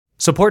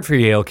Support for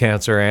Yale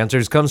Cancer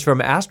Answers comes from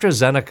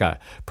AstraZeneca,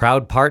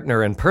 proud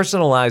partner in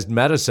personalized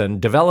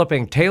medicine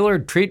developing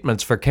tailored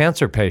treatments for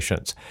cancer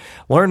patients.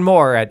 Learn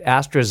more at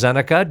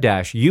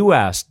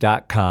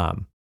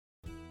AstraZeneca-US.com.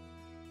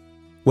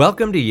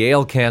 Welcome to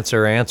Yale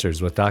Cancer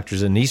Answers with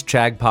Drs. Anees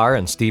Chagpar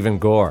and Stephen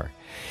Gore.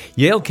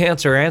 Yale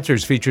Cancer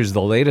Answers features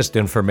the latest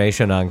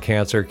information on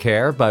cancer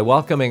care by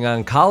welcoming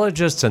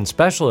oncologists and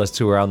specialists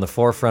who are on the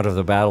forefront of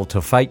the battle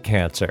to fight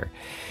cancer.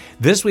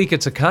 This week,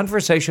 it's a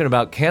conversation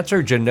about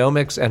cancer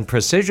genomics and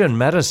precision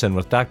medicine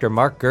with Dr.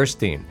 Mark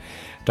Gerstein.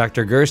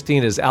 Dr.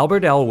 Gerstein is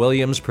Albert L.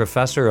 Williams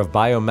Professor of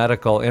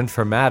Biomedical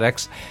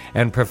Informatics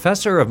and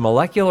Professor of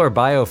Molecular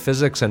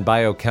Biophysics and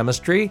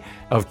Biochemistry,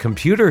 of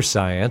Computer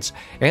Science,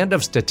 and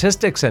of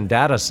Statistics and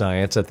Data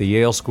Science at the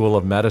Yale School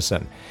of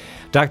Medicine.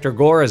 Dr.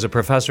 Gore is a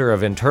professor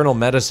of internal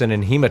medicine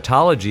and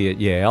hematology at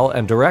Yale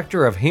and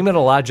director of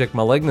hematologic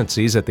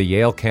malignancies at the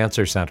Yale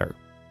Cancer Center.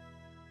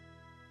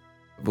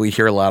 We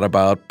hear a lot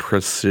about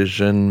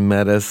precision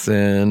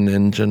medicine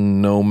and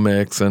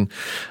genomics, and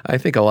I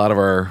think a lot of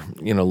our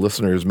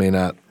listeners may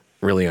not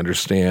really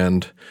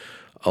understand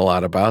a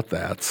lot about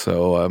that.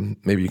 So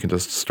maybe you can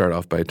just start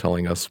off by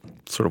telling us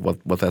sort of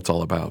what that's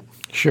all about.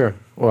 Sure.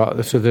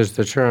 Well, so there's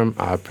the term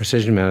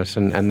precision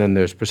medicine, and then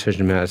there's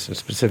precision medicine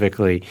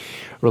specifically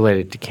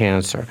related to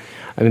cancer.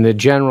 I mean, the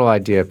general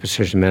idea of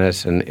precision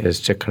medicine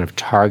is to kind of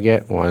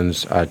target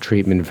one's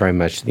treatment very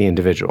much to the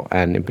individual,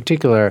 and in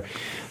particular,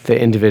 the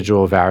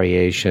individual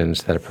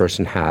variations that a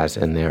person has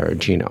in their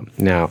genome.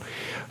 Now,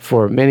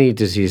 for many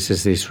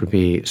diseases, these would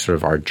be sort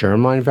of our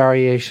germline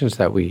variations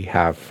that we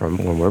have from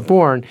when we're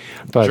born.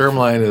 But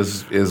germline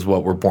is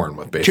what we're born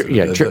with,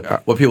 basically.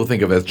 What people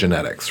think of as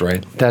genetics,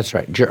 right? That's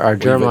right. Our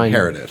germline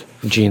inherited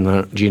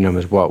genome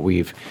is what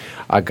we've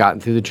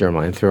gotten through the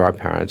germline, through our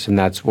parents, and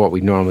that's what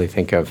we normally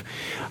think of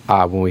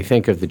when we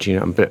think of the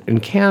genome. But in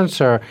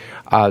cancer,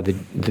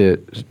 the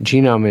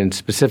genome in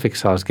specific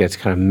cells gets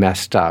kind of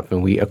messed up,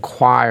 and we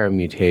acquire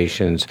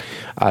mutations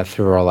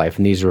through our life,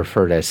 and these are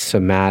referred to as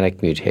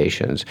somatic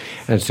mutations.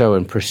 And so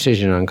in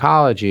precision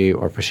oncology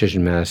or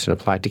precision medicine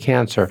applied to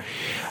cancer,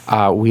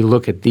 we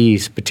look at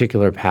these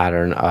particular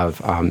pattern of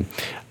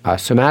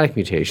somatic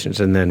mutations,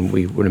 and then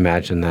we would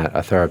imagine that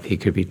a therapy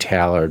could be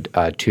tailored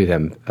to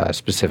them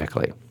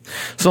specifically.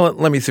 So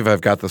let me see if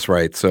I've got this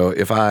right. So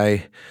if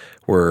I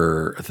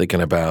were thinking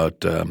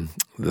about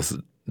this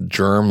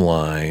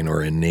germline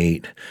or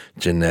innate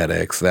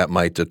genetics, that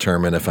might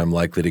determine if I'm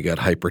likely to get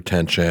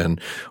hypertension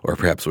or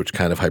perhaps which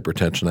kind of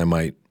hypertension I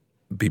might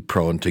be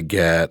prone to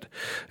get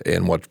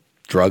and what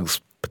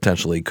drugs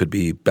potentially could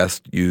be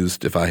best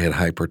used if I had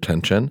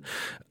hypertension.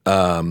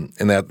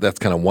 And that's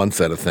kind of one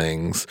set of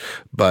things.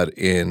 But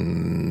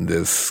in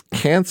this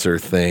cancer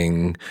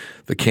thing,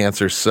 the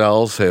cancer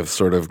cells have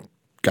sort of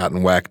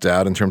gotten whacked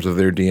out in terms of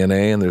their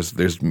DNA, and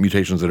there's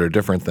mutations that are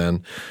different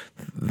than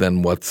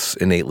what's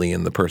innately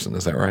in the person.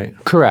 Is that right?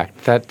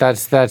 Correct.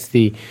 That's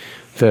the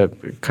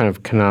kind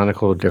of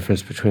canonical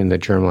difference between the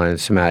germline and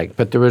somatic.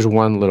 But there is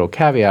one little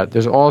caveat.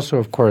 There's also,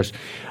 of course,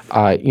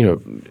 germline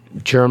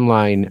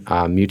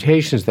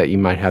mutations that you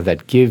might have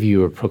that give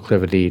you a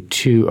proclivity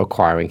to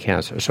acquiring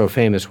cancer. So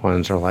famous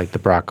ones are like the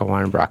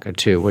BRCA1 and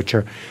BRCA2, which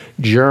are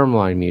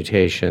germline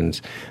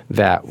mutations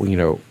that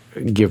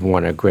give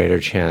one a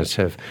greater chance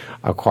of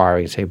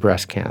acquiring, say,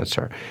 breast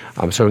cancer.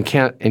 So in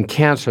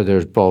cancer,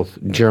 there's both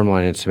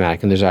germline and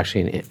somatic, and there's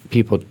actually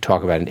people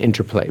talk about an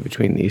interplay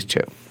between these two.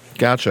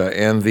 Gotcha.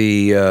 And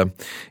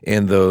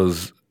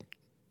those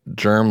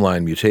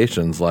germline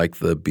mutations, like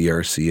the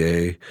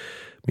BRCA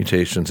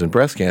mutations in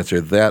breast cancer,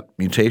 that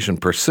mutation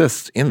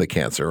persists in the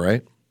cancer,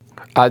 right?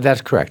 That's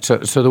correct. So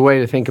the way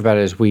to think about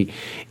it is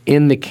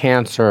in the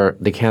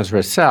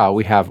cancerous cell,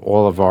 we have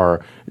all of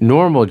our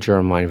normal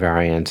germline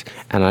variants,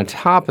 and on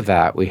top of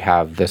that, we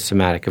have the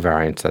somatic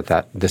variants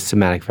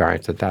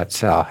that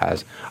cell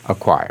has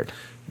acquired.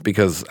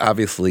 Because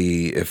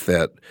obviously, if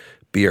that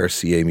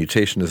BRCA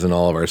mutation is in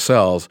all of our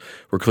cells,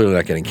 we're clearly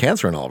not getting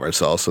cancer in all of our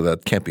cells, so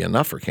that can't be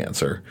enough for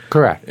cancer.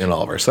 Correct. In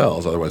all of our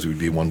cells. Otherwise, we'd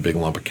be one big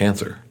lump of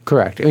cancer.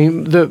 Correct. I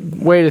mean, the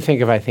way to think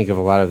of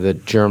a lot of the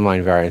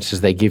germline variants is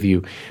they give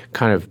you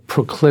kind of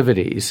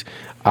proclivities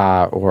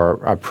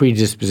or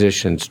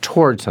predispositions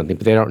towards something,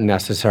 but they don't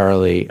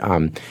necessarily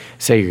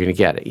say you're going to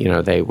get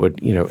it. They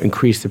would,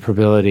 increase the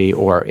probability,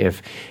 or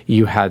if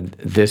you had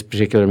this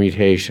particular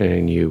mutation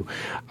and you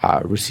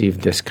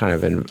received this kind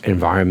of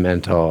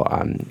environmental,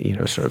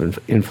 sort of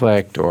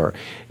inflict, or,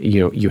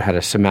 you had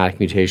a somatic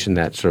mutation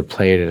that sort of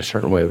played in a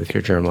certain way with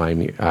your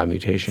germline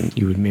mutation,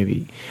 you would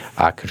maybe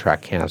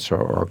contract cancer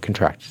or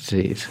contract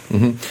disease.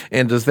 Mm-hmm.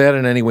 And does that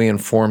in any way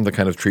inform the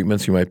kind of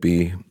treatments you might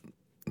be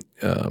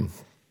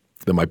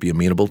that might be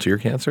amenable to your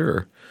cancer?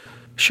 Or?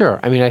 Sure.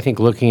 I mean, I think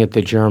looking at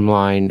the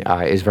germline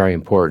is very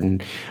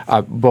important,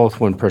 both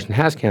when a person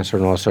has cancer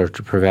and also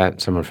to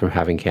prevent someone from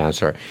having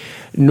cancer.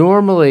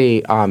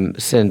 Normally,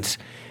 since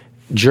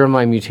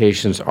germline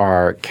mutations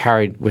are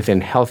carried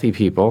within healthy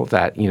people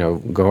that,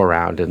 go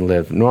around and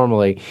live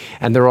normally,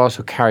 and they're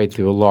also carried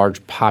through a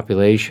large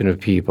population of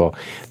people,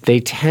 they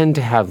tend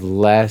to have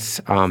less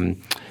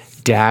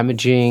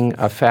damaging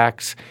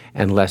effects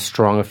and less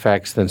strong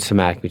effects than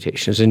somatic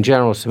mutations. In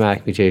general,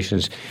 somatic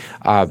mutations,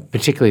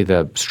 particularly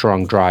the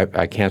strong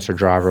cancer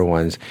driver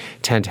ones,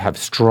 tend to have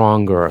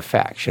stronger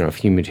effects. A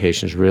few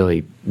mutations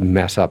really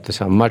mess up the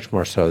cell, much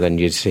more so than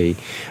you'd see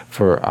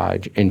for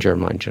in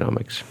germline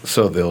genomics.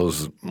 So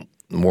those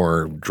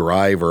more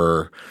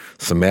driver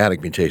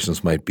somatic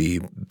mutations might be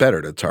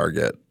better to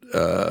target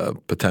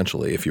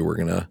potentially if you were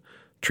going to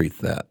treat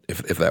that,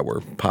 if that were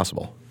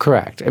possible.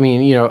 Correct.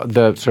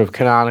 The sort of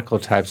canonical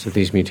types of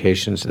these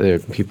mutations,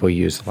 people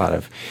use a lot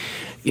of,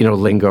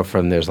 lingo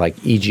from there's like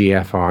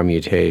EGFR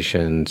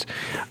mutations,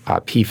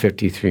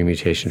 P53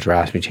 mutations,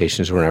 RAS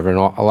mutations, or whatever. And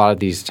a lot of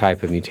these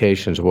type of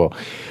mutations will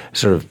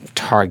sort of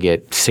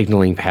target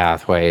signaling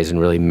pathways and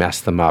really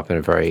mess them up in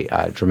a very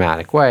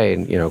dramatic way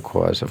and,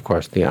 cause, of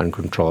course, the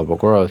uncontrollable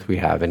growth we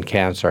have in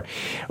cancer.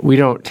 We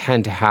don't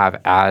tend to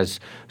have as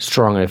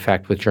strong an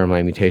effect with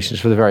germline mutations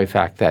for the very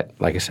fact that,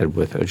 like I said,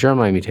 with a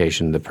germline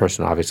mutation, the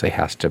person obviously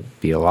has to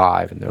be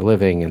alive and they're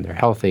living and they're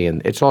healthy.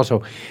 And it's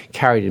also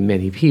carried in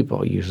many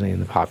people, usually in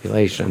the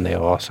population. They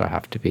also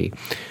have to be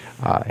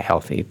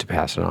healthy to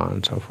pass it on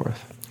and so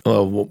forth.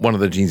 Well, one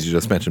of the genes you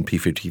just mentioned,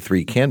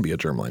 P53, can be a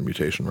germline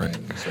mutation, right?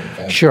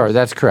 Sure,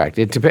 that's correct.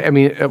 Let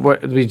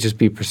me just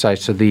be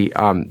precise. So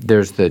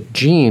there's the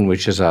gene,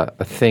 which is a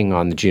thing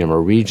on the genome, or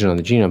a region on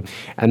the genome,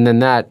 and then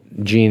that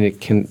gene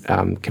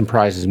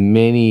comprises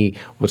many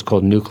what's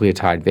called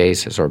nucleotide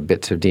bases or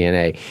bits of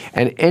DNA,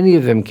 and any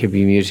of them can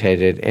be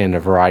mutated in a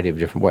variety of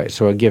different ways.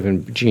 So a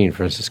given gene,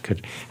 for instance,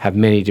 could have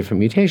many different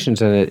mutations,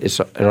 and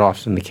it's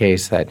often the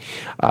case that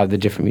the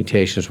different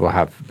mutations will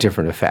have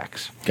different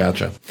effects.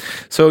 Gotcha.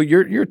 So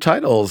your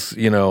titles,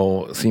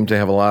 seem to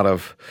have a lot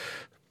of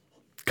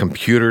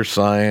computer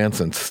science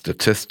and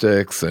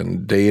statistics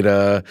and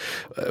data.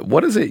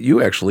 What is it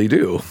you actually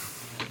do?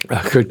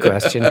 Good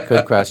question.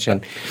 Good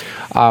question.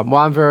 Well,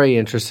 I'm very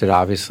interested,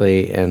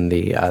 obviously, in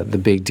the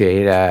big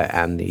data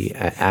and the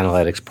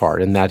analytics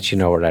part, and that's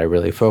what I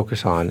really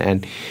focus on.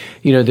 And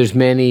there's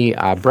many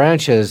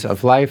branches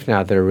of life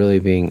now that are really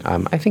being,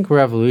 I think,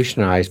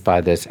 revolutionized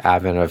by this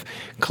advent of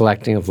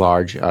collecting of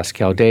large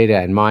scale data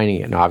and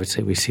mining it. And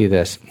obviously, we see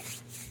this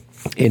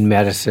in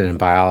medicine and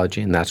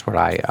biology, and that's what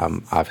I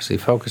obviously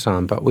focus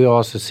on. But we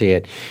also see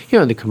it,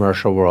 in the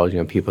commercial world.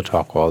 People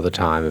talk all the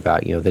time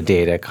about, the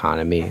data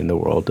economy in the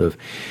world of,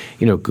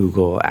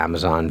 Google,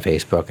 Amazon,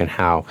 Facebook, and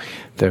how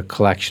the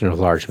collection of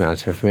large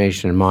amounts of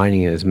information and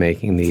mining is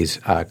making these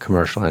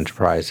commercial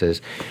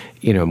enterprises,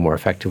 more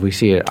effective. We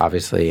see it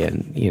obviously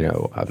in,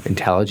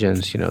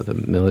 intelligence,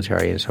 the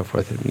military and so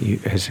forth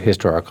has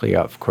historically,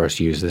 of course,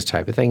 used this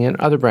type of thing, and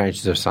other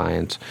branches of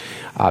science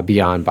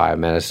beyond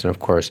biomedicine, of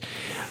course,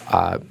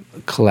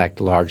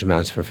 collect large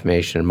amounts of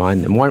information and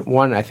mine them.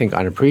 One I think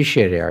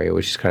unappreciated area,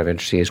 which is kind of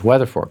interesting, is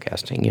weather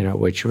forecasting,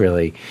 which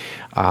really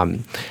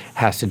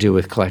has to do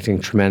with collecting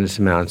tremendous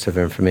amounts of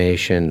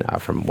information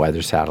from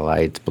weather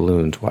satellites,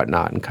 balloons,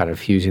 whatnot, and kind of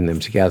fusing them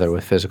together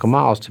with physical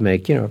models to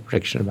make, a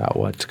prediction about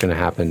what's going to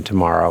happen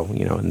tomorrow,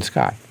 in the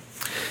sky.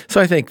 So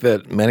I think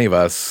that many of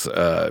us,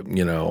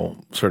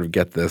 sort of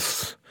get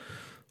this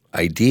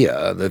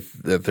idea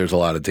that there's a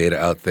lot of data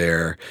out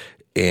there,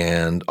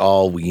 and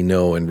all we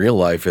know in real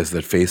life is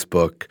that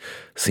Facebook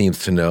seems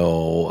to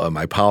know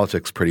my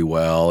politics pretty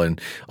well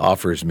and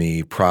offers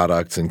me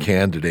products and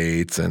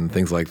candidates and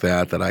things like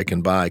that I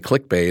can buy.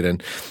 Clickbait,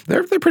 and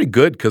they're pretty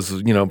good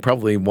because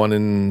probably 1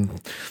 in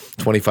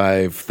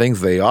 25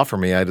 things they offer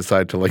me, I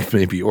decide to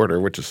maybe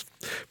order, which is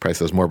probably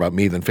says more about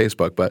me than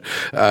Facebook. But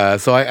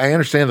so I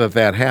understand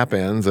that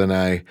happens,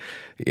 and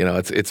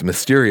it's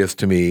mysterious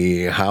to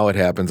me how it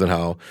happens and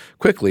how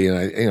quickly.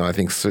 And I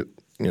think.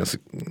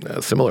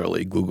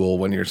 Similarly, Google,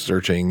 when you're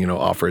searching,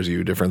 offers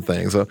you different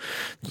things. So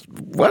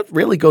what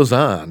really goes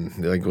on?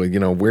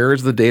 Where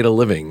is the data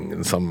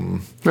living? So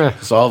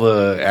all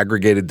the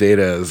aggregated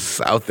data is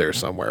out there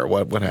somewhere.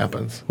 What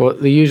happens? Well,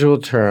 the usual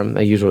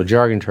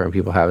jargon term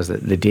people have is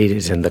that the data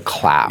is in the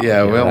cloud.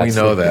 Yeah, we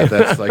know that.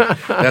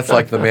 That's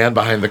like the man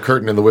behind the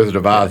curtain in The Wizard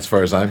of Oz, as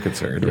far as I'm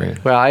concerned.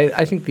 Right? Well,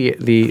 I think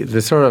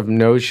the sort of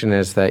notion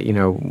is that,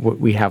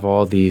 we have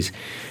all these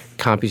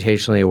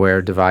computationally aware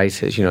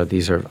devices.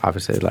 These are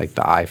obviously like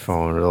the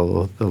iPhone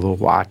or the little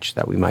watch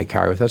that we might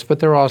carry with us, but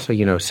there are also,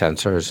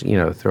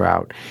 sensors,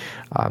 throughout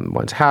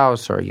one's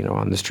house or,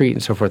 on the street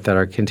and so forth that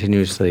are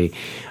continuously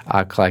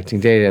collecting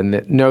data. And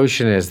the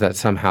notion is that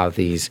somehow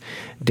these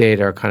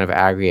data are kind of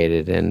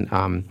aggregated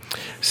in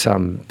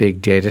some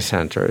big data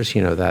centers,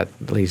 that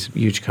these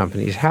huge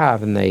companies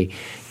have, and they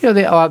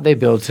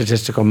build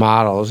statistical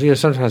models,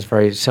 sometimes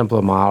very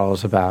simple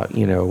models about,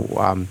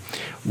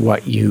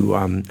 what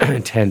you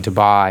tend to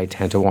buy,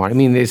 tend to want. I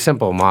mean, the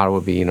simple model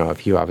would be,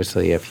 if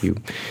you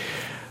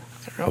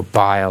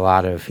buy a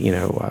lot of,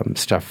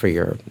 stuff for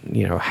your,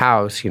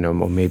 house,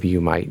 well, maybe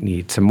you might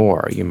need some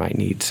more. You might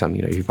need some,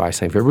 if you buy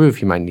something for your roof,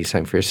 you might need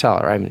something for your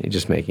cellar. I mean,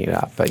 just making it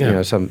up. But,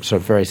 some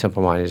sort of very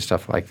simple-minded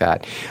stuff like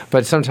that.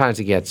 But sometimes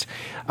it gets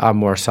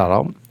more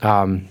subtle.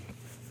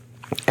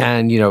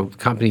 And,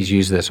 companies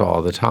use this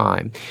all the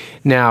time.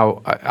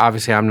 Now,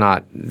 obviously, I'm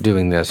not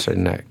doing this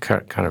in a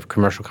kind of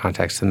commercial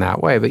context in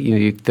that way, but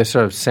the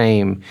sort of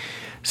same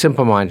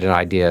simple-minded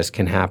ideas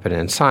can happen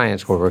in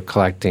science where we're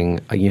collecting,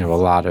 a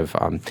lot of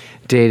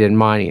data and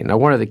mining it. Now,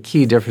 one of the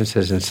key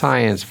differences in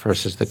science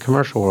versus the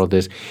commercial world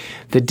is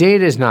the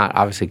data is not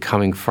obviously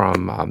coming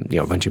from,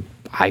 a bunch of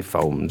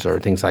iPhones or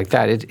things like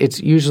that.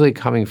 It's usually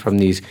coming from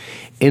these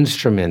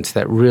instruments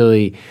that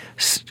really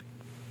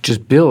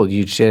just build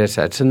huge data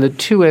sets. And the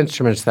two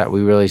instruments that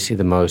we really see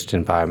the most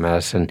in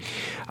biomedicine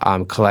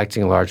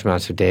collecting large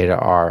amounts of data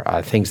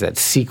are things that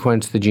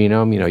sequence the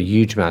genome,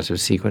 huge amounts of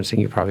sequencing.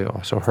 You probably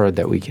also heard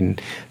that we can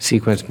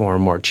sequence more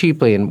and more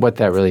cheaply. And what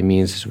that really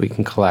means is we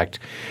can collect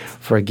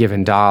for a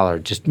given dollar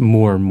just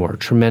more and more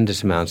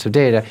tremendous amounts of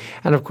data.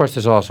 And of course,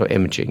 there's also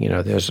imaging.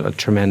 There's a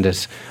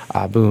tremendous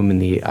boom in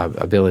the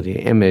ability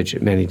to image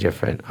at many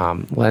different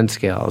lens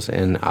scales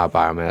in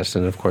biomedicine.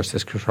 And of course,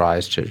 this gives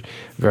rise to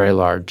very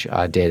large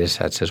data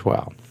sets as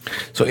well.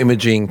 So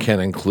imaging can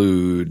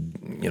include,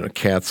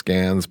 CAT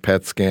scans,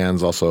 PET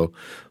scans, also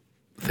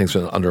things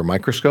under a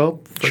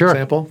microscope, for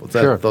example?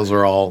 Sure. Those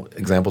are all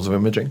examples of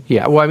imaging?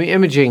 Yeah. Well,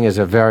 imaging is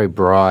a very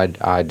broad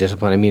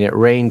discipline. It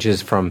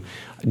ranges from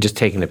just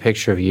taking a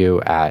picture of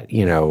you at,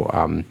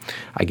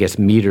 I guess,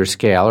 meter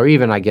scale, or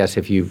even, I guess,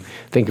 if you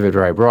think of it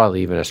very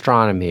broadly, even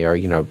astronomy, or,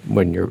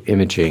 when you're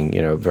imaging,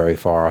 very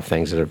far off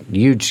things at a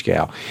huge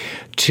scale,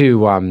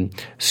 to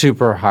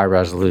super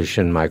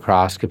high-resolution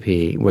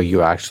microscopy where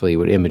you actually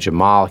would image a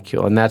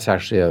molecule. And that's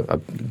actually a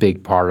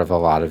big part of a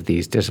lot of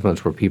these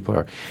disciplines where people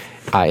are,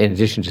 in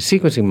addition to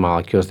sequencing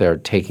molecules, they're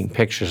taking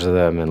pictures of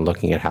them and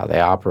looking at how they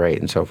operate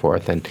and so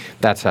forth. And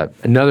that's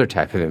another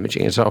type of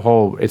imaging. It's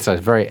a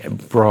very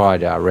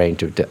broad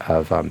range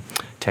of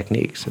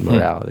techniques and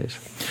modalities.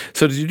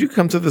 So did you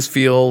come to this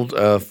field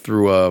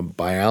through a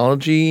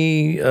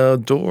biology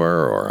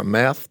door or a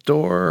math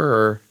door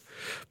or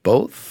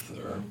both?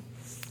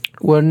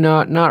 Well,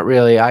 not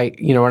really.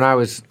 When I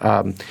was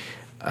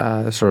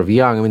sort of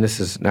young,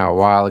 this is now a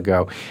while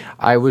ago,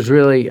 I was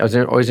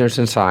always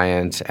interested in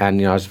science,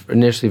 and I was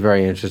initially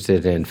very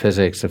interested in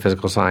physics and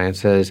physical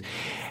sciences,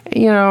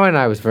 and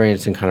I was very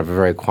interested in kind of a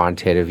very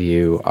quantitative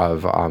view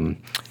of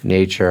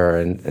nature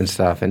and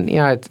stuff. And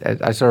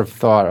I sort of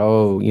thought,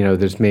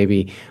 there's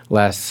maybe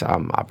less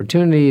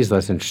opportunities,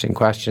 less interesting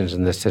questions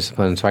in this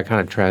discipline. So I kind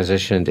of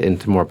transitioned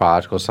into more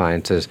biological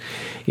sciences.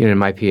 In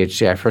my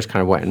PhD, I first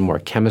kind of went in more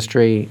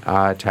chemistry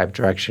type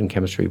direction,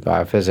 chemistry,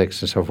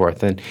 biophysics, and so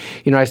forth. And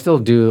I still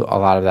do a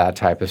lot of that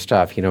type of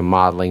stuff.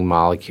 Modeling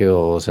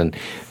molecules and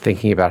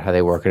thinking about how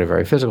they work in a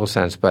very physical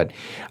sense. But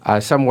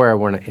somewhere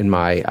in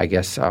my, I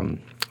guess,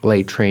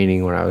 late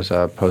training when I was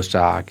a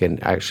postdoc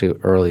and actually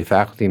early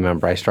faculty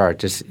member, I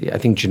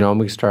think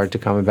genomics started to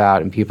come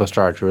about and people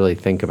started to really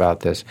think about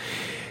this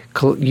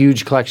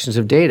huge collections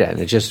of data, and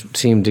it just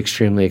seemed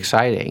extremely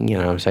exciting,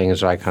 what I'm saying,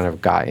 as I kind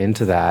of got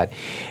into that.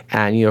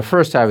 And,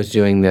 first I was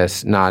doing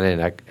this not in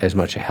as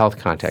much a health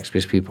context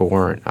because people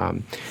weren't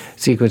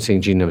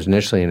sequencing genomes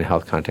initially in a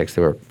health context.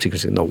 They were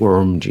sequencing the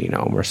worm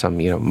genome or some,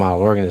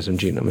 model organism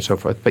genome and so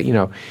forth. But,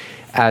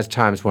 as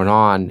times went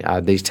on,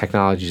 these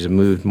technologies have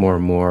moved more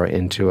and more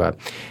into a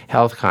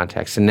health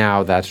context. And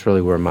now that's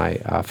really where my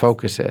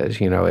focus is,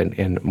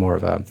 in more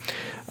of a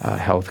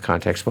health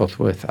context, both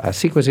with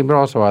sequencing, but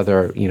also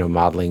other,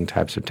 modeling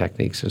types of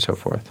techniques and so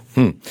forth.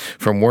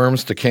 From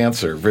worms to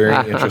cancer. Very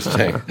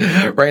interesting.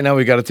 Right now,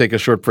 we've got to take a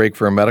short break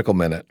for a medical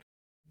minute.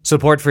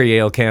 Support for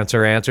Yale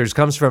Cancer Answers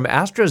comes from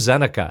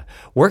AstraZeneca,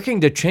 working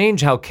to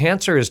change how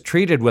cancer is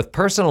treated with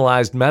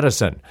personalized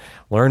medicine.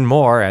 Learn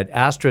more at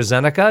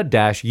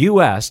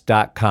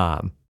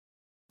AstraZeneca-US.com.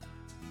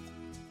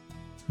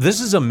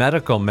 This is a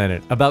medical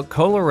minute about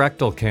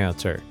colorectal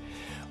cancer.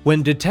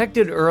 When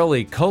detected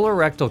early,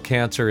 colorectal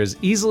cancer is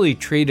easily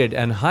treated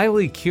and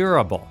highly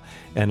curable.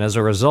 And as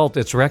a result,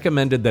 it's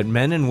recommended that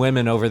men and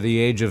women over the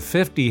age of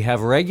 50 have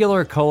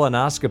regular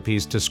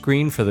colonoscopies to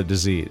screen for the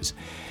disease.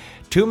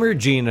 Tumor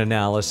gene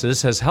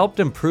analysis has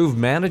helped improve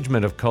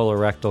management of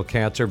colorectal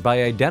cancer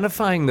by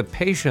identifying the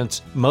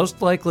patients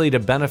most likely to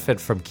benefit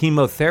from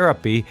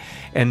chemotherapy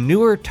and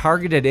newer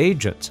targeted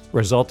agents,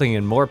 resulting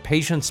in more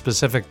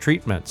patient-specific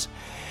treatments.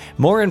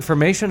 More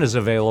information is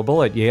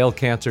available at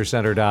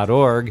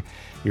yalecancercenter.org.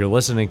 You're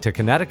listening to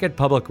Connecticut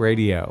Public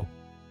Radio.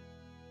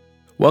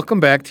 Welcome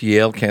back to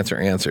Yale Cancer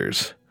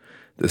Answers.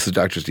 This is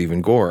Dr.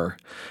 Stephen Gore.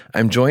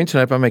 I'm joined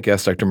tonight by my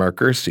guest, Dr. Mark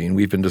Gerstein.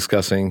 We've been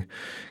discussing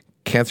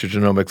cancer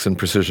genomics and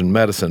precision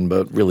medicine,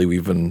 but really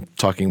we've been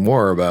talking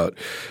more about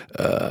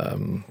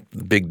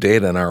big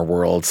data in our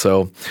world.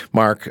 So,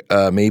 Mark,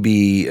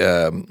 maybe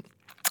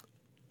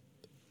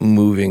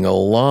moving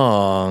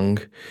along,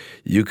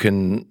 you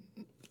can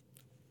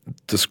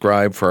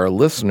describe for our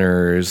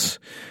listeners,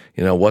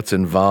 what's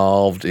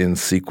involved in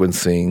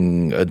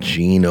sequencing a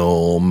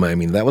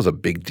genome. That was a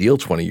big deal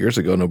 20 years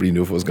ago. Nobody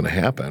knew if it was going to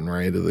happen,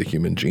 right? The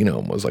human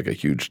genome was like a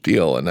huge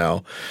deal. And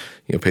now,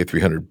 pay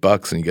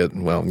 $300 and you get,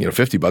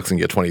 $50 and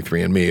get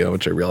 23andMe,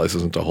 which I realize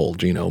isn't a whole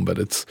genome, but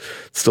it's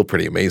still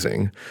pretty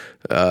amazing.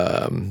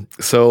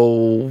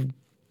 So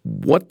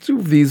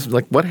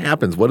what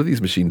happens? What do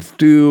these machines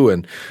do,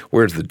 and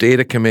where does the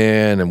data come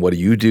in, and what do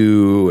you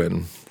do,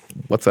 and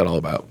what's that all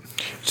about?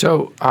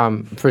 So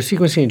for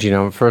sequencing a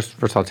genome, first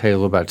I'll tell you a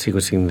little about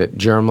sequencing the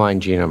germline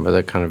genome, or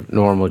the kind of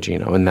normal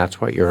genome, and that's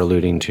what you're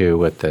alluding to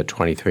with the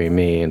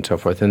 23andMe and so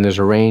forth. And there's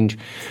a range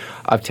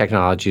of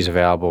technologies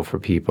available for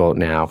people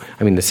now.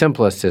 I mean, the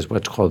simplest is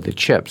what's called the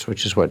chips,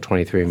 which is what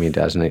 23andMe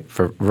does. And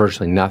for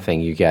virtually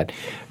nothing, you get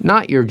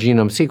not your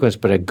genome sequence,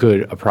 but a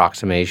good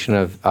approximation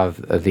of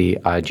the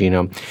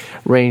genome,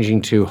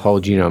 ranging to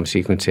whole genome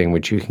sequencing,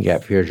 which you can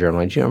get for your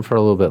germline genome for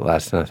a little bit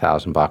less than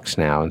 $1,000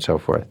 now, and so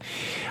forth.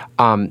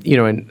 And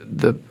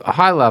the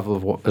high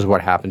level is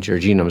what happens to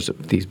your genomes.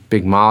 These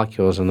big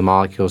molecules, and the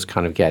molecules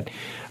kind of get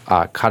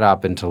cut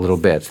up into little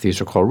bits.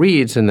 These are called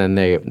reads, and then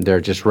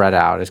they're just read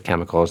out as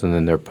chemicals, and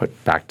then they're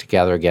put back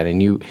together again.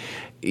 And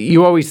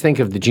you always think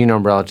of the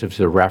genome relative to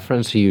the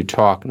reference, so you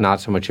talk not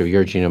so much of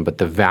your genome, but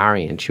the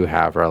variant you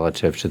have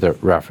relative to the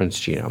reference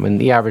genome. And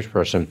the average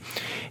person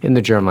in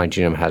the germline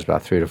genome has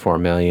about 3 to 4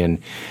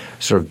 million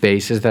sort of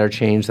bases that are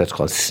changed. That's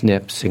called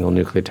SNPs, single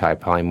nucleotide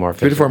polymorphisms.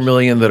 3 to 4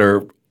 million that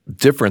are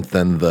different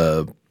than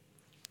the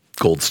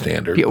gold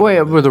standard. Yeah,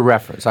 well, with the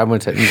reference. I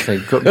wouldn't say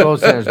gold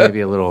standard is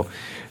maybe a little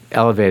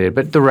elevated,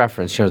 but the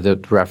reference, the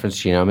reference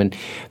genome. And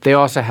they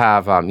also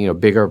have,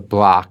 bigger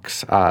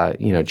blocks,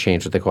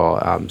 change what they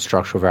call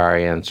structural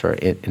variants or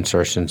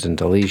insertions and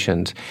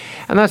deletions.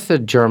 And that's the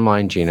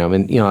germline genome.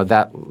 And,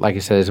 that, like I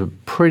said, is a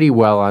pretty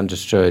well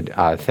understood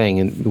thing.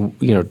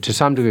 And, to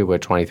some degree,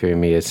 what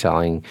 23andMe is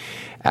selling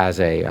as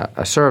a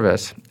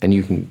service, and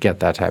you can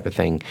get that type of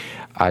thing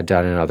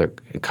done in other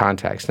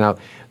contexts. Now,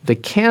 the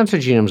cancer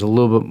genome is a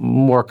little bit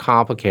more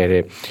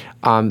complicated.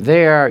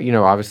 There,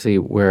 obviously,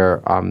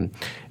 we're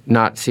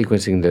not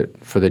sequencing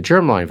for the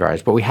germline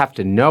variants, but we have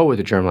to know where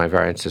the germline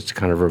variants is to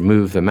kind of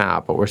remove them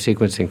out. But we're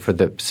sequencing for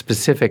the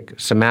specific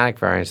somatic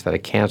variants that a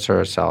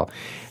cancer cell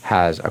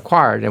has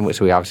acquired, and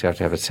so we obviously have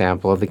to have a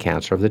sample of the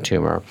cancer of the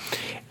tumor,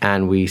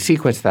 and we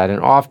sequence that.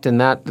 And often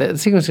the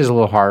sequencing is a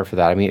little harder for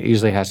that. I mean, it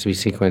usually has to be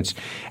sequenced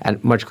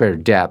at much greater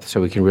depth, so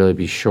we can really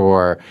be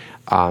sure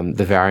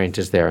the variant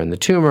is there in the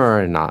tumor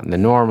and not in the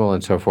normal,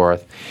 and so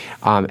forth.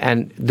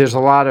 And there's a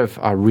lot of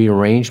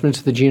rearrangements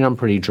of the genome,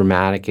 pretty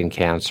dramatic in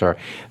cancer,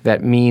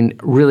 that mean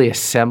really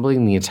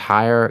assembling the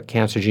entire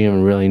cancer genome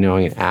and really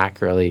knowing it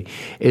accurately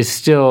is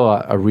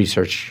still a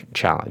research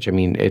challenge. I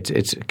mean,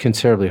 it's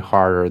considerably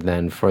harder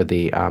than for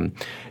the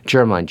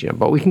germline genome.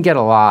 But we can get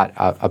a lot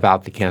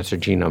about the cancer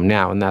genome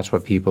now, and that's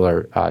what people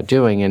are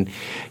doing. And,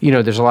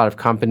 there's a lot of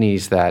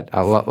companies that,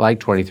 like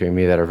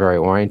 23andMe, that are very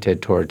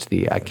oriented towards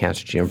the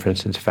cancer genome. For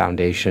instance,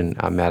 Foundation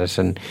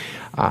Medicine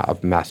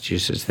of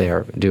Massachusetts,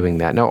 they're doing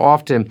that. Now,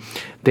 often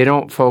they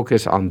don't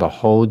focus on the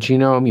whole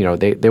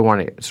genome. They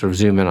want to sort of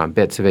zoom in on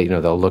bits of it.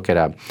 They'll look at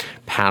a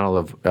panel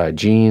of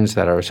genes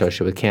that are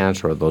associated with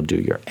cancer, or they'll do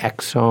your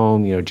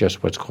exome,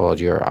 just what's called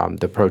your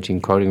the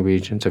protein coding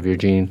regions of your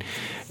genome,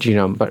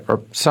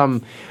 or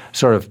some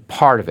sort of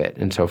part of it,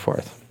 and so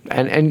forth.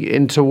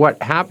 And so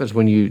what happens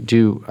when you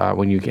do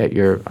when you get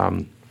your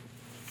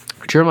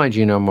germline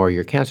genome or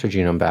your cancer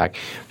genome back,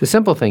 the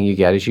simple thing you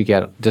get is you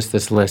get just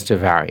this list of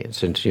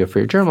variants. And for your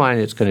germline,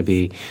 it's going to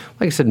be,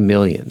 like I said,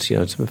 millions.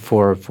 It's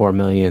 4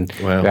 million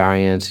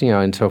variants,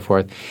 and so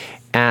forth.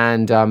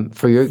 And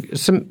for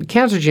some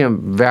cancer genome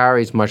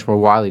varies much more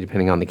widely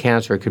depending on the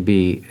cancer. It could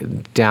be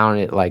down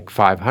at like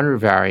 500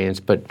 variants,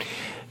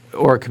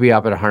 or it could be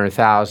up at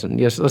 100,000.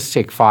 Yes, let's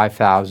take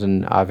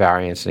 5,000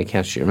 variants in a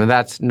cancer genome.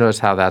 And notice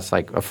how that's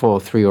like a full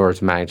 3 orders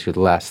of magnitude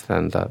less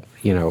than the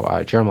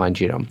germline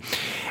genome.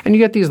 And you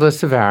get these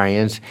lists of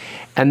variants,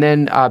 and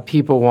then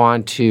people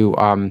want to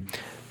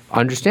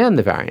understand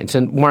the variants.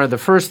 And one of the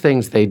first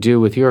things they do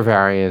with your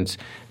variants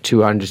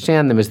to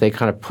understand them is they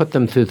kind of put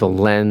them through the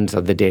lens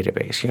of the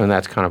database, and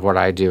that's kind of what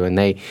I do. And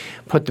they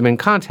put them in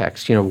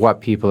context,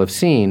 what people have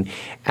seen.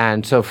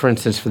 And so, for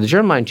instance, for the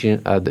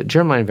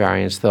germline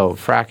variants, they'll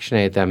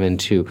fractionate them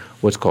into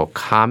what's called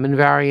common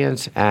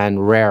variants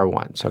and rare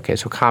ones. Okay,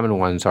 so common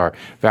ones are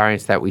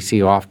variants that we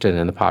see often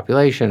in the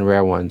population,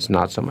 rare ones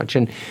not so much.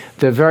 And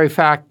the very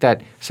fact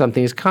that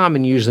something is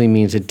common usually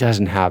means it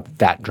doesn't have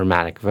that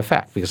dramatic of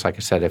effect, because, like I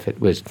said, if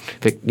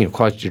it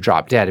caused you to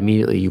drop dead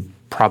immediately, you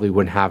probably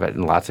wouldn't have it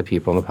in lots of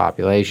people in the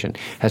population. It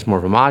has more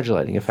of a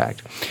modulating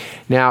effect.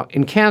 Now,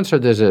 in cancer,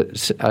 there's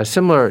a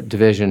similar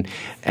division,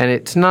 and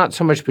it's not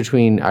so much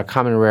between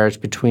common and rare, it's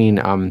between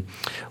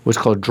what's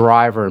called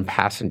driver and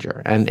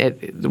passenger.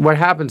 And what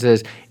happens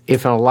is,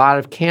 if in a lot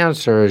of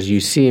cancers you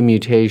see a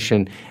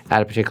mutation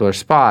at a particular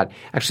spot,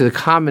 actually the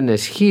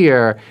commonness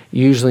here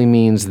usually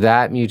means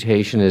that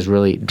mutation is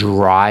really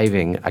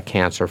driving a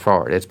cancer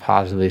forward. It's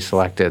positively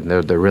selected, and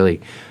they're really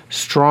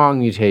strong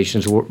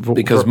mutations.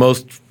 Because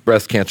most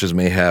breast cancers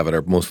may have it,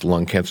 or most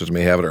lung cancers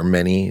may have it, or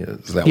many.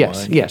 Is that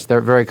why? Yes,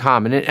 they're very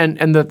common.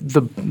 And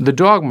the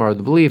dogma or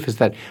the belief is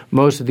that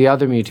most of the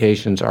other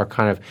mutations are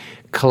kind of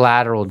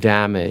collateral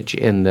damage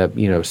in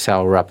the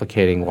cell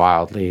replicating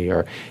wildly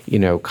or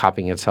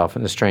copying itself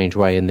in a strange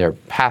way in their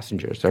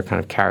passengers. They're kind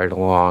of carried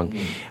along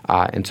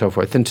and so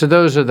forth. And so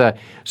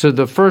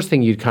the first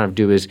thing you'd kind of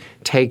do is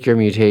take your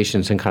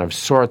mutations and kind of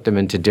sort them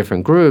into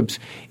different groups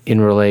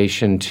in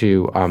relation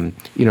to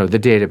the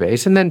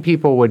database, and then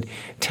people would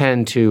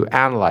tend to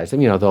analyze them.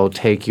 They'll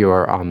take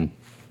your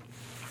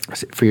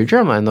for your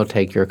germline, they'll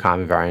take your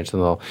common variants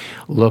and they'll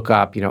look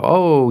up, do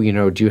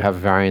you have a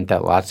variant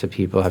that lots of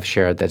people have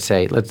shared that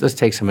say, let's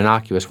take some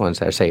innocuous ones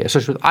that are, say,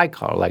 associated with eye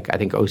color, like I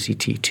think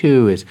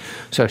OCT2 is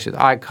associated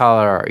with eye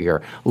color, or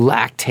your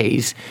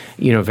lactase,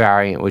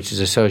 variant, which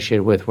is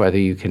associated with whether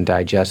you can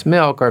digest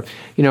milk, or,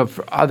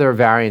 for other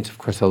variants, of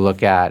course, they'll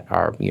look at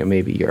are,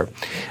 maybe your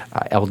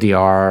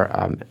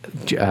LDR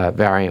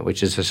variant,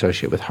 which is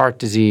associated with heart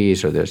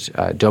disease, or there's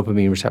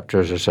dopamine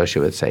receptors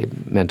associated with, say,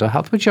 mental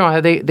health, which,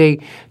 they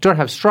don't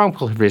have strong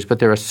proliferators, but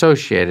they're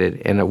associated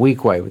in a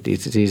weak way with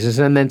these diseases.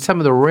 And then some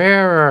of the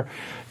rarer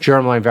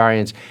germline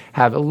variants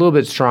have a little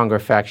bit stronger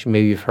effects.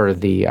 Maybe you've heard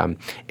of the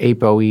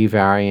ApoE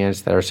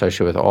variants that are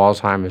associated with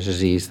Alzheimer's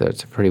disease.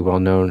 That's a pretty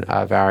well-known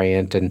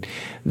variant. And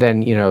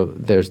then,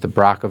 there's the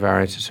BRCA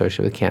variants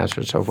associated with cancer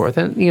and so forth.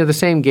 And, the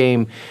same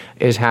game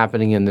is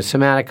happening in the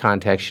somatic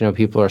context.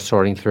 People are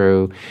sorting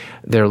through.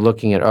 They're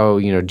looking at,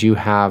 do you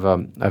have a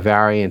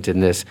variant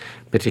in this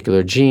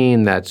particular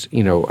gene that's,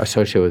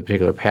 associated with a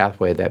particular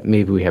pathway that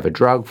maybe we have a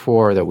drug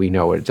for, that we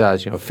know what it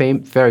does.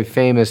 Very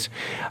famous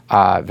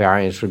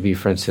variants would be,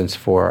 for instance,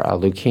 for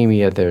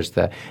leukemia, there's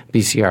the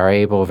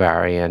BCR-ABL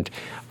variant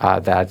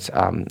that's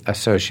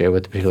associated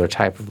with a particular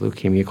type of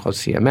leukemia called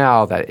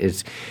CML that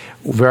is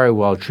very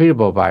well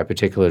treatable by a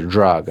particular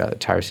drug, a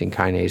tyrosine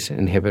kinase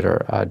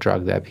inhibitor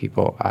drug that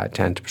people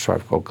tend to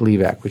prescribe called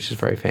Gleevec, which is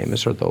very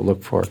famous, or they'll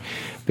look for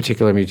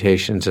particular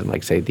mutations in,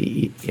 like, say,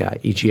 the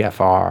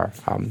EGFR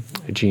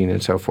gene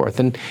and so forth.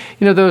 And,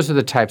 those are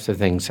the types of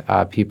things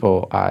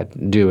people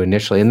do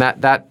initially. And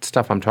that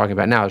stuff I'm talking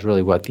about now is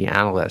really what the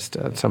analyst,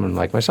 someone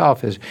like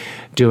myself, is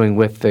doing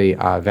with the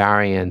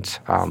variants,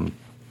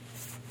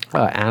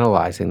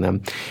 analyzing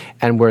them.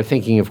 And we're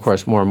thinking, of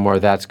course, more and more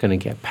that's going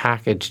to get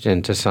packaged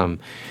into some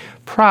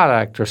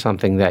product or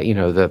something that,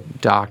 the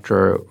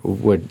doctor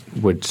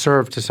would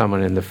serve to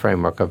someone in the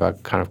framework of a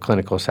kind of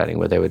clinical setting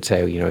where they would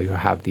say, you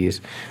have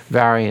these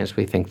variants,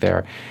 we think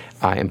they're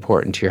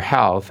important to your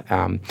health.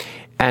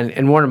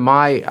 And one of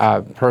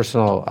my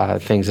personal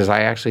things is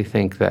I actually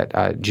think that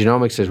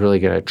genomics is really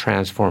going to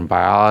transform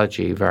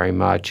biology very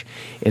much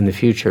in the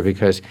future,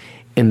 because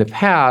in the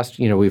past,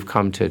 we've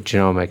come to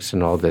genomics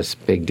and all this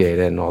big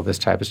data and all this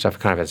type of stuff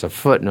kind of as a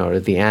footnote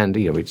at the end.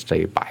 We'd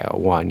study Bio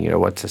 1,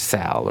 what's a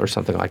cell or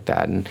something like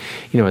that. And,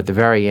 at the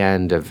very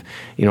end of,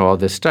 all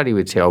this study,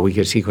 we'd say, we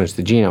could sequence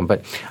the genome.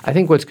 But I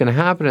think what's going to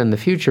happen in the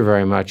future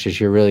very much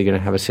is you're really going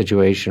to have a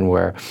situation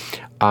where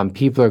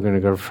people are going to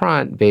go to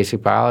front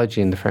basic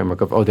biology in the framework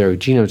of, their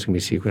genome's going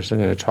to be sequenced. They're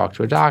going to talk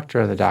to a doctor,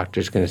 and the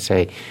doctor's going to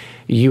say,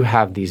 you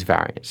have these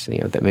variants,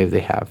 that maybe they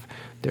have.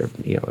 They're,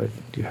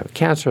 if you have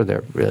cancer,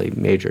 they're really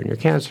major in your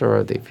cancer,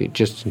 or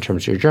just in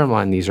terms of your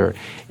germline, these are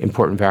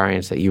important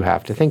variants that you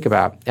have to think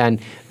about. And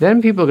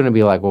then people are going to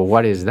be like, well,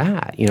 what is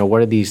that?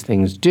 What do these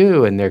things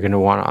do? And they're going to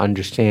want to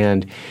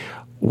understand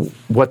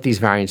what these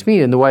variants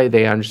mean. And the way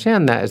they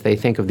understand that is they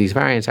think of these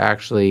variants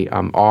actually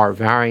are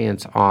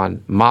variants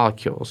on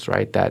molecules,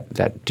 right,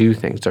 that do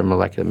things. They're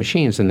molecular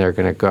machines, and they're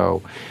going to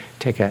go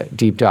take a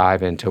deep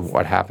dive into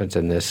what happens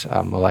in this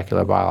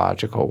molecular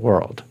biological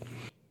world.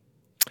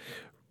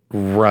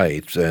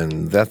 Right,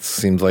 and that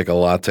seems like a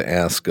lot to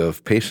ask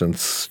of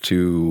patients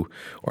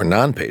or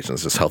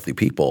non-patients, just healthy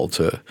people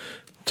to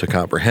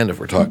comprehend if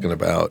we're talking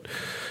about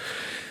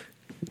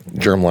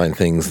germline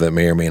things that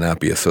may or may not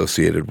be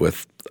associated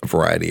with a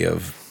variety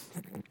of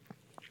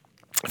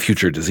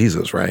future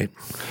diseases, right?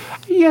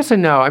 Yes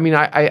and no. I mean,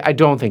 I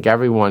don't think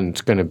everyone's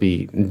going to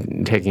be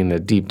taking the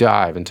deep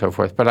dive and so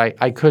forth, but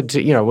I could,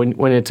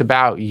 when it's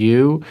about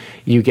you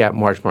get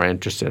much more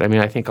interested. I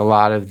mean, I think a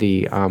lot of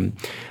the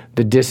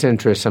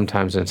disinterest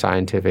sometimes in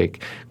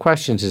scientific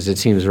questions is it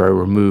seems very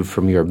removed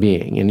from your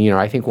being. And,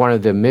 I think one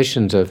of the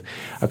missions of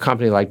a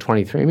company like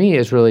 23andMe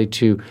is really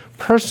to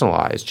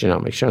personalize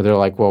genomics. They're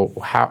like, well,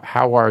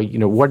 how are,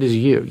 what is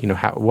you?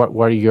 What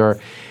are your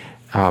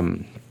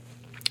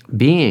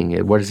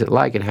being? What is it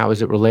like? And how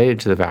is it related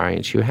to the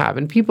variants you have?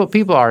 And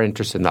people are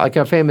interested in that. Like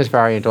a famous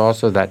variant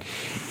also that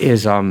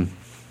is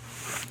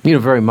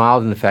very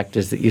mild in effect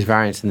is these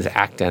variants in this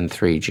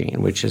ACTN3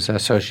 gene, which is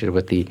associated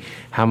with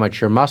how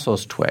much your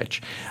muscles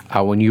twitch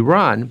when you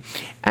run.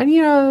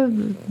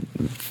 And,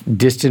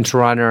 distance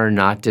runner,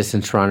 not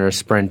distance runner,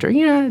 sprinter,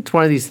 it's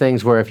one of these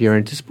things where if you're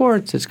into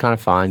sports, it's kind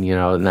of fun,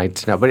 nice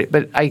to know.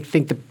 But I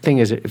think the thing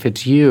is, if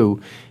it's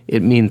you,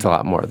 it means a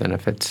lot more than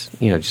if it's,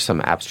 just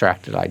some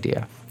abstracted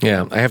idea.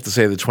 Yeah, I have to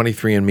say the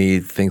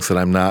 23andMe thinks that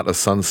I'm not a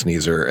sun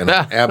sneezer, and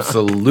I'm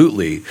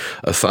absolutely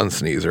a sun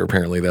sneezer.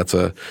 Apparently that's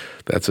a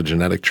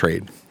genetic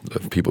trait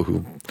of people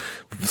who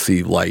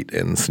see light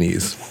and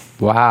sneeze.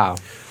 Wow.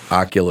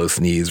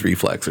 Oculosneeze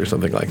reflex or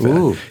something like that.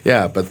 Ooh.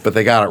 Yeah, but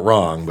they got it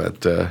wrong.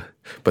 But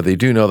But they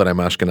do know that I'm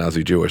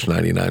Ashkenazi Jewish,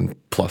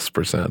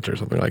 99+% or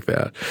something like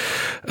that,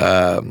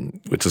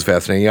 which is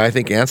fascinating. I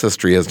think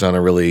Ancestry has done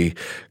a really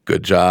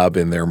good job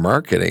in their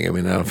marketing. I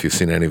mean, I don't know if you've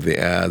seen any of the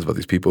ads about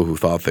these people who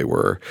thought they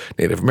were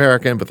Native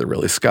American, but they're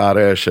really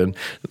Scottish. And,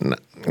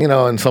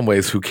 in some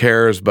ways, who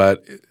cares?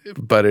 But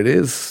it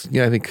is,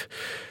 I think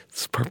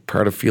it's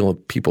part of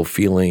people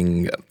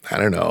feeling, I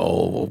don't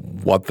know,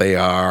 what they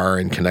are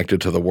and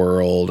connected to the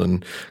world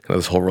and kind of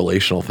this whole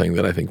relational thing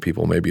that I think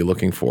people may be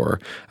looking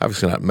for.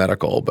 Obviously not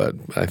medical, but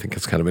I think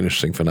it's kind of an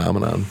interesting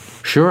phenomenon.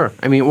 Sure.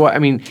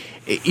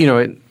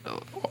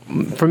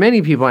 For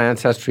many people,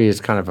 Ancestry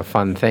is kind of a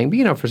fun thing.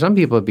 But, for some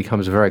people, it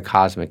becomes a very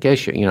cosmic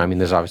issue.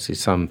 There's obviously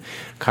some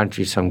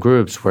countries, some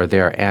groups where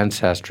their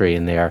ancestry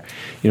and their,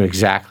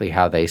 exactly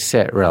how they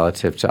sit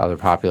relative to other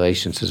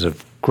populations is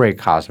of great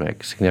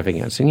cosmic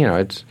significance. And,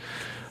 it's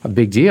a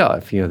big deal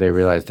if, they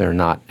realize they're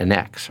not an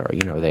X or,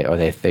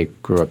 they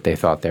grew up, they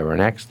thought they were an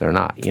X, they're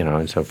not,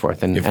 and so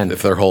forth. And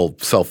if their whole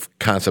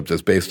self-concept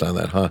is based on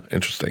that,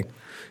 Interesting.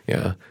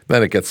 Yeah.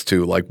 Then it gets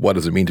to what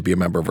does it mean to be a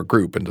member of a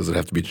group, and does it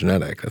have to be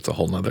genetic? That's a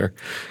whole nother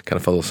kind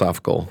of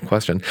philosophical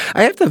question.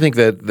 I have to think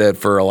that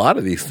for a lot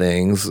of these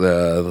things,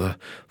 the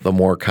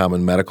more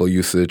common medical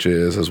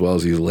usages as well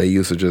as these lay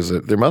usages,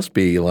 there must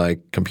be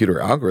computer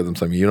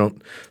algorithms. I mean, you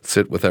don't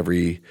sit with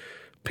every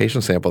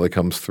patient sample that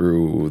comes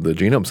through the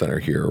Genome Center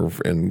here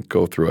and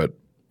go through it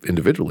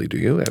individually, do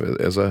you?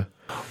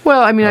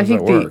 Well, I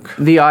think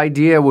the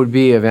idea would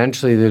be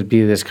eventually there'd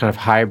be this kind of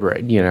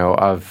hybrid,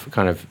 of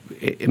kind of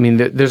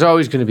there's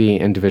always going to be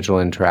individual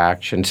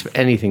interactions,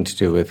 anything to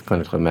do with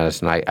clinical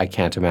medicine. I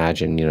can't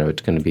imagine,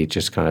 it's going to be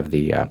just kind of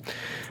the,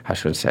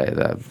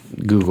 the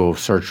Google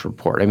search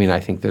report. I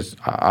think there's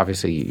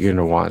obviously you're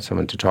going to want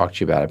someone to talk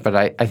to you about it, but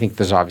I think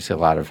there's obviously a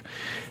lot of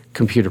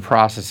computer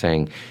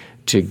processing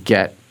to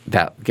get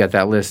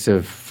that list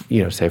of,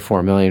 say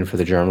 4 million for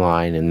the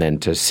germline, and then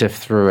to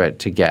sift through it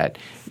to get,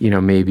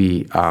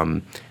 maybe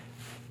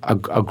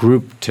a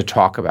group to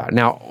talk about.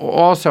 Now,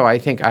 also, I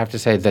think I have to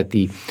say that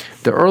the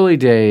early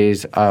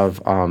days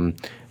of germline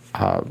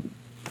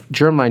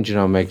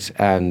genomics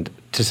and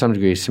to some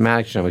degree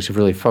somatic genomics have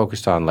really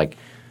focused on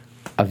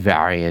a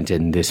variant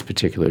in this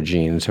particular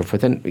gene and so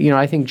forth. And,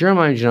 I think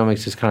germline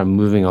genomics is kind of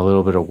moving a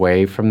little bit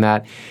away from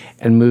that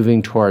and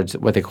moving towards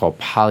what they call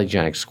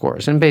polygenic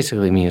scores, and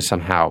basically means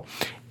somehow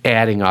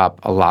adding up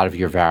a lot of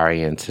your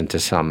variants into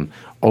some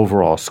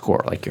overall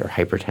score, like your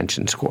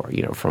hypertension score,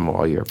 from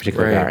all your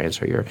particular variants,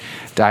 or your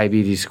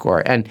diabetes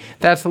score. And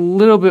that's a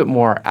little bit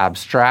more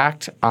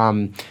abstract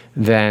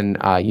than,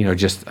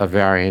 just a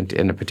variant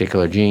in a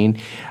particular gene.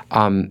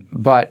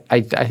 But I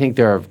think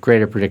they're of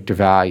greater predictive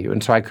value.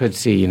 And so I could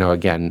see,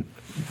 again,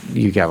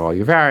 you have all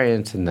your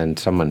variants, and then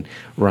someone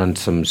runs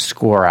some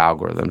score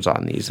algorithms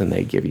on these, and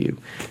they give you,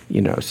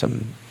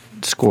 some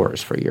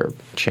scores for your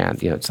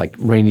chance. It's like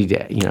rainy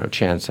day,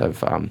 chance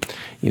of,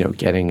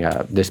 getting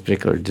this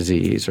particular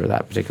disease or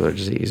that particular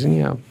disease. And,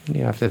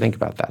 you have to think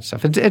about that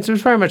stuff. It's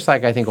very much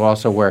like, I think,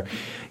 also where,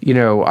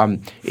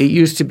 it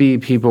used to be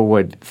people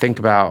would think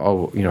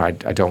about,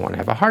 I don't want to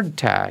have a heart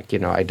attack,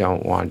 I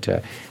don't want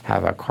to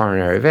have a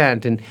coronary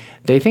event. And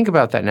they think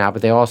about that now,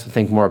 but they also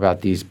think more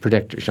about these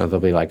predictors. They'll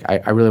be like,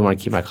 I really want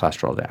to keep my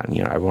cholesterol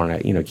down. I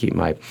want to, keep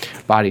my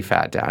body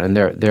fat down. And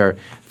they're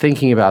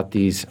thinking about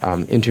these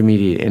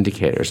intermediate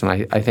indicators.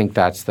 And I think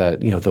that's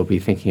they'll be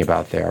thinking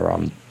about their,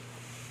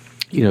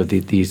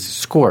 these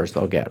scores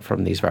they'll get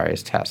from these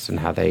various tests and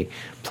how they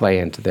play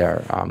into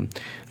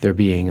their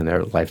being and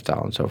their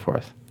lifestyle and so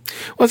forth.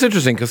 Well, it's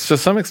interesting because to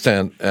some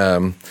extent,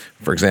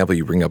 for example,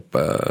 you bring up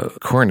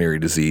coronary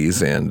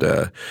disease, and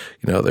there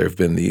have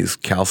been these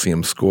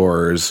calcium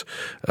scores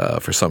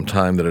for some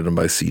time that are done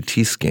by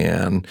CT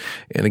scan.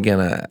 And again,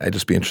 I'd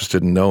just be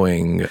interested in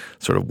knowing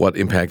sort of what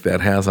impact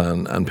that has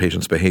on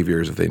patients'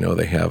 behaviors. If they know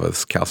they have a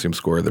calcium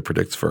score that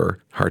predicts for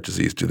heart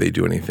disease, do they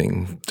do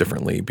anything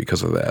differently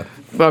because of that?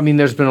 Well,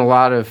 there's been a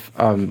lot of,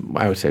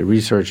 I would say,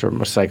 research or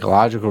more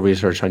psychological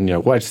research on,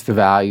 what's the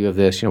value of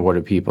this? What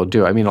do people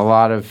do? A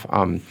lot of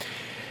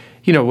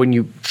when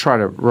you try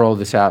to roll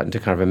this out into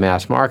kind of a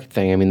mass market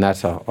thing,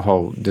 that's a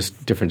whole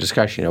different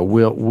discussion.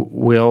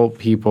 Will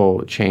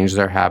people change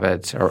their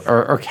habits,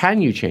 or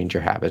can you change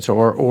your habits,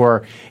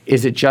 or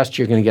is it just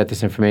you're going to get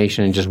this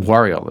information and just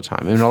worry all the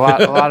time? A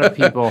lot of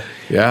people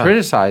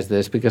criticize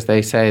this because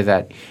they say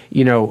that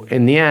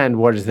in the end,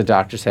 what does the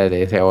doctor say?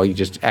 They say, you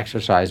just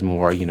exercise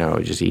more,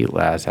 just eat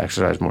less,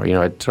 exercise more.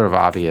 It's sort of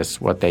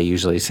obvious what they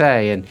usually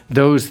say, and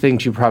those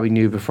things you probably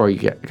knew before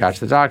you got to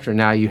the doctor.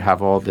 Now you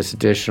have all this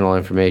additional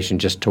information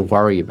just to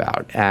worry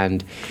about,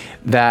 and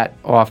that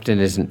often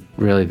isn't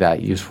really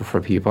that useful for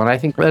people. And I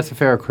think that's a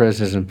fair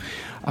criticism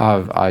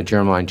of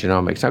germline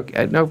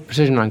genomics. Now,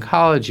 precision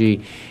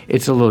oncology,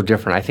 it's a little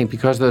different. I think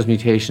because those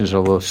mutations are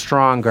a little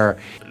stronger,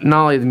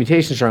 not only the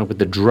mutations are strong, but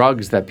the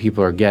drugs that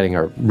people are getting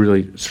are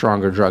really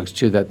stronger drugs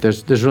too, that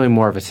there's really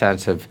more of a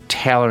sense of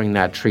tailoring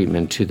that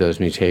treatment to those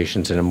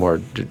mutations in a more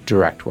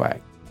direct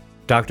way.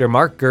 Dr.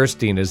 Mark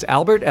Gerstein is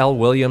Albert L.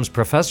 Williams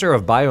Professor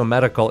of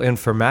Biomedical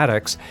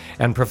Informatics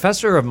and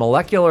Professor of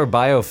Molecular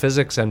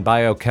Biophysics and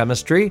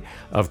Biochemistry,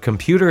 of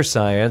Computer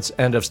Science,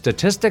 and of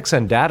Statistics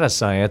and Data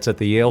Science at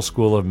the Yale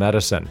School of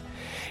Medicine.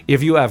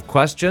 If you have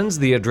questions,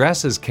 the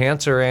address is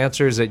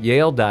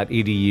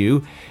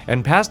canceranswers@yale.edu,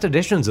 and past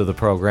editions of the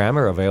program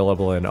are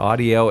available in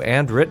audio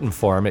and written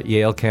form at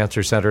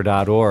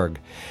yalecancercenter.org.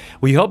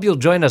 We hope you'll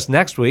join us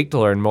next week to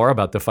learn more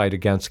about the fight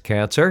against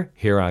cancer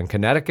here on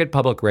Connecticut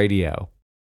Public Radio.